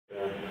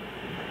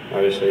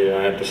obviously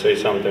I had to say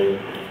something.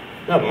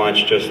 Not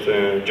much, just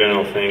a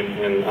general thing.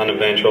 And on the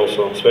bench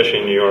also, especially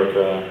in New York,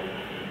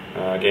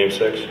 Game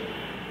 6.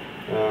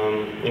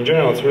 In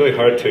general, it's really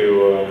hard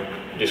to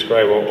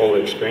describe all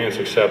the experience,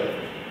 except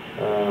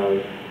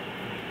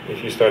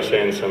if you start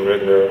saying some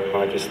regular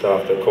hockey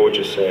stuff that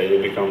coaches say, you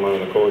become one of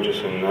the coaches,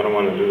 and I don't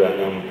want to do that.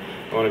 I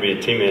want to be a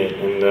teammate,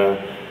 and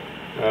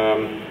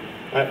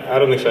I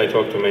don't think so I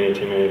talked to many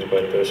teammates,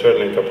 but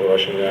certainly a couple of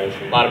Russian guys.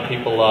 A lot of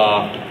people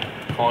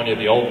calling you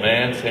the old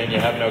man, saying you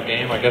have no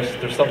game. I guess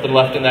there's something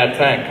left in that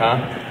tank,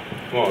 huh?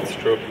 Well, it's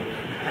true.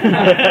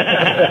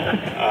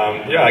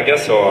 Yeah, I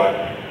guess so.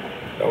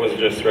 That was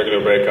just regular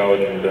breakout,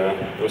 and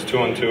it was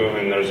 2-on-2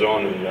 in their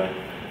zone, and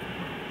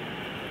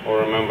all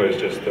I remember is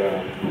just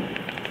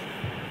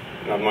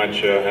not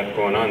much had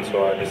going on,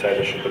 so I decided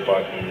to shoot the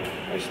puck, and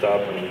I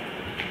stopped, and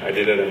I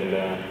did it, and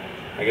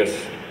I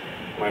guess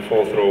my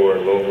fall throw were a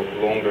little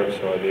longer,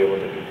 so I'd be able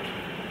to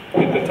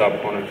hit the top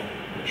corner,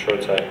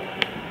 short side.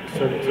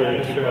 Sir,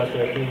 out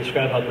there, can you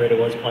describe how great it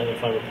was playing in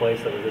front of a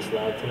place that was this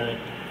loud tonight?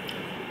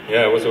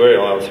 Yeah, it was very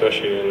loud,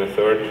 especially in the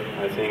third.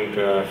 I think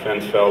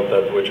fans felt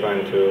that we're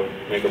trying to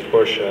make a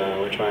push.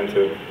 We're trying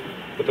to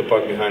put the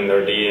puck behind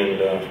their D and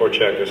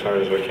forecheck as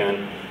hard as we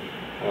can.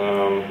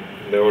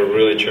 They were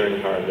really cheering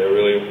hard. They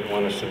really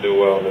want us to do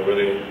well. They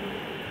really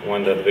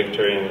want that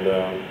victory, and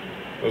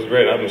it was a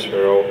great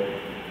atmosphere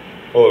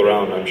all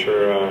around. I'm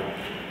sure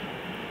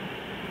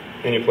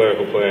any player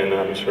who plays in an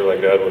atmosphere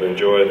like that would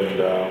enjoy it and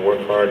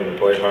work hard and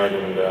play hard,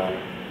 and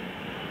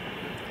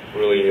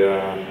really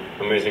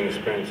amazing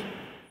experience.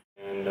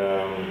 And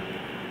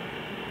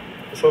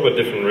it's a little bit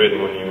different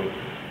rhythm when you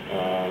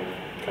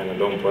kind of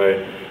don't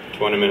play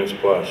 20 minutes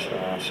plus.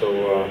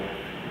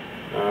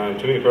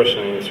 To me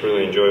personally, it's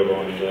really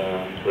enjoyable and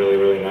really,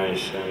 really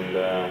nice. And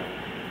I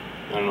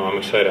don't know, I'm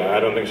excited. I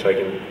don't think so I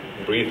can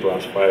breathe the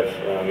last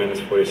 5 minutes,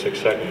 46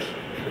 seconds.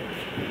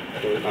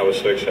 I was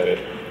so excited.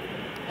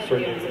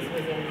 Jonas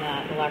was in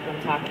the locker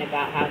room talking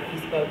about how he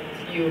spoke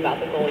to you about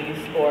the goal you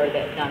scored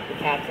that knocked the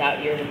Caps out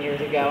years and years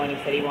ago, and he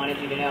said he wanted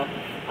you to know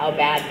how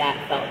bad that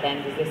felt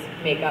then. Does this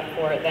make up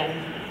for it then?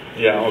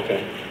 Yeah,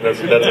 okay. That's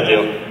a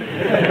deal.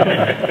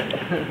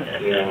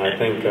 Yeah, I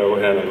think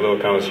we had a little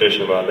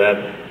conversation about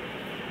that.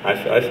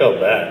 I felt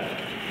bad.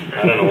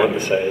 I don't know what to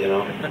say, you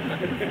know.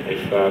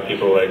 If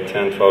people like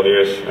 10, 12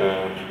 years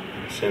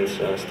since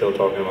still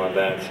talking about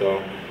that, so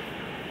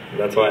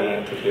that's why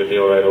I took your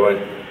deal right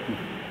away.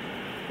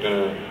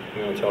 I'm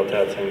gonna tell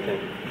Tad the same thing.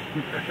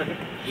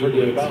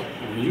 Sergei, were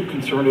you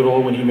concerned at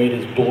all when he made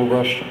his bull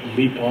rush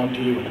leap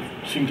onto you and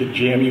seemed to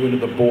jam you into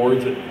the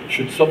boards?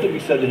 Should something be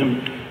said to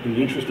him in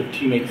the interest of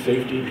teammate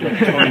safety, like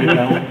toning it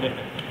down?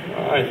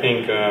 I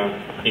think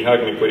he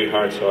hugged me pretty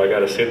hard, so I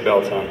got a seat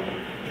belt on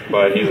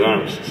by his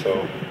arms.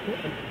 So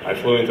I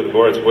flew into the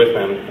boards with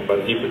him,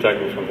 but he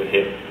protected me from the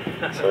hit,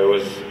 so it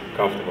was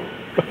comfortable.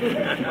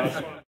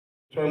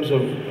 In terms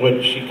of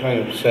what she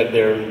kind of said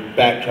there,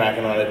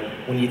 backtracking on it,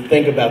 when you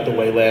think about the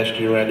way last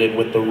year ended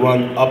with the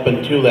run up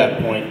until that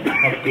point,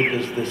 how good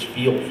does this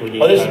feel for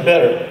you? Oh, this is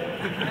better.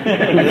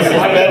 This is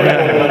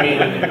better, I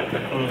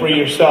mean, for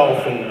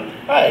yourself. And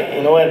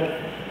you know what?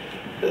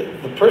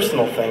 The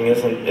personal thing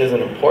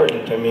isn't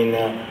important. I mean,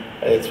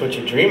 it's what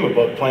you dream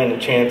about, playing a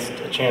chance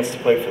to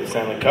play for the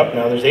Stanley Cup.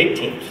 Now there's 8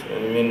 teams. I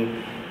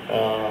mean,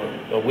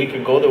 a week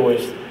ago there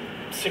was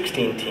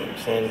 16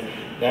 teams, and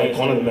now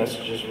one of the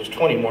messages was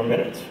 20 more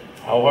minutes.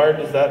 How hard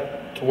is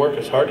that to work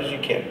as hard as you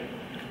can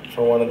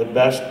for one of the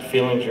best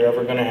feelings you're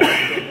ever going to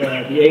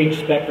have? The age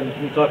spectrum,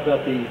 can you talk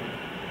about the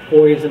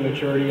poise and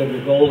maturity of your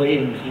goalie,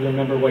 and do you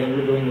remember what you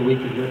were doing the week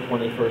of your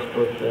 21st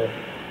birthday?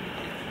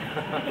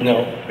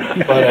 No,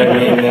 but I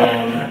mean,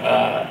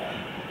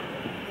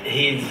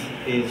 he's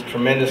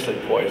tremendously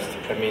poised.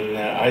 I mean,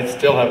 I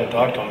still haven't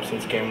talked to him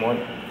since game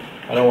 1.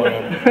 I don't want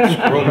to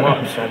screw him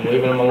up, so I'm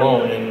leaving him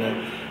alone.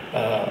 And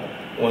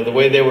when the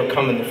way they were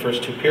coming the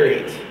first 2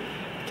 periods,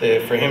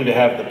 for him to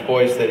have the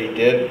poise that he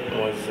did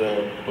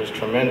was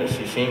tremendous.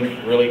 He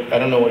seemed really, I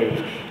don't know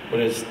what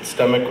his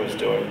stomach was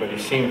doing, but he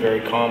seemed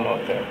very calm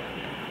out there.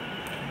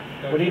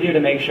 What do you do to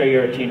make sure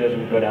your team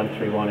doesn't go down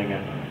 3-1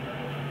 again?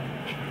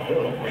 I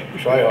don't know.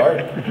 Try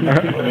hard.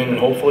 I mean,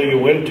 hopefully you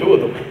win 2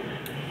 of them.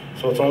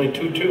 So it's only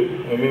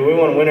 2-2. I mean, we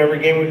want to win every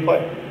game we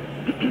play.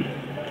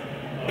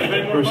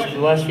 Bruce, the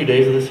last few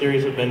days of the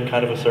series have been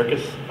kind of a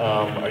circus.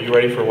 Are you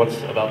ready for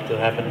what's about to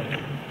happen?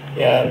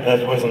 Yeah,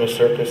 that wasn't a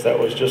circus. That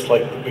was just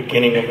like the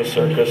beginning of a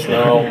circus.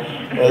 Now,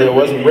 there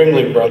wasn't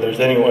Ringling Brothers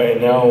anyway.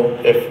 Now,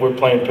 if we're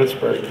playing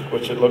Pittsburgh,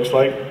 which it looks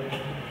like,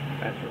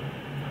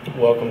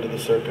 welcome to the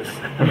circus.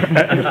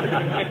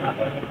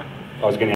 I was going to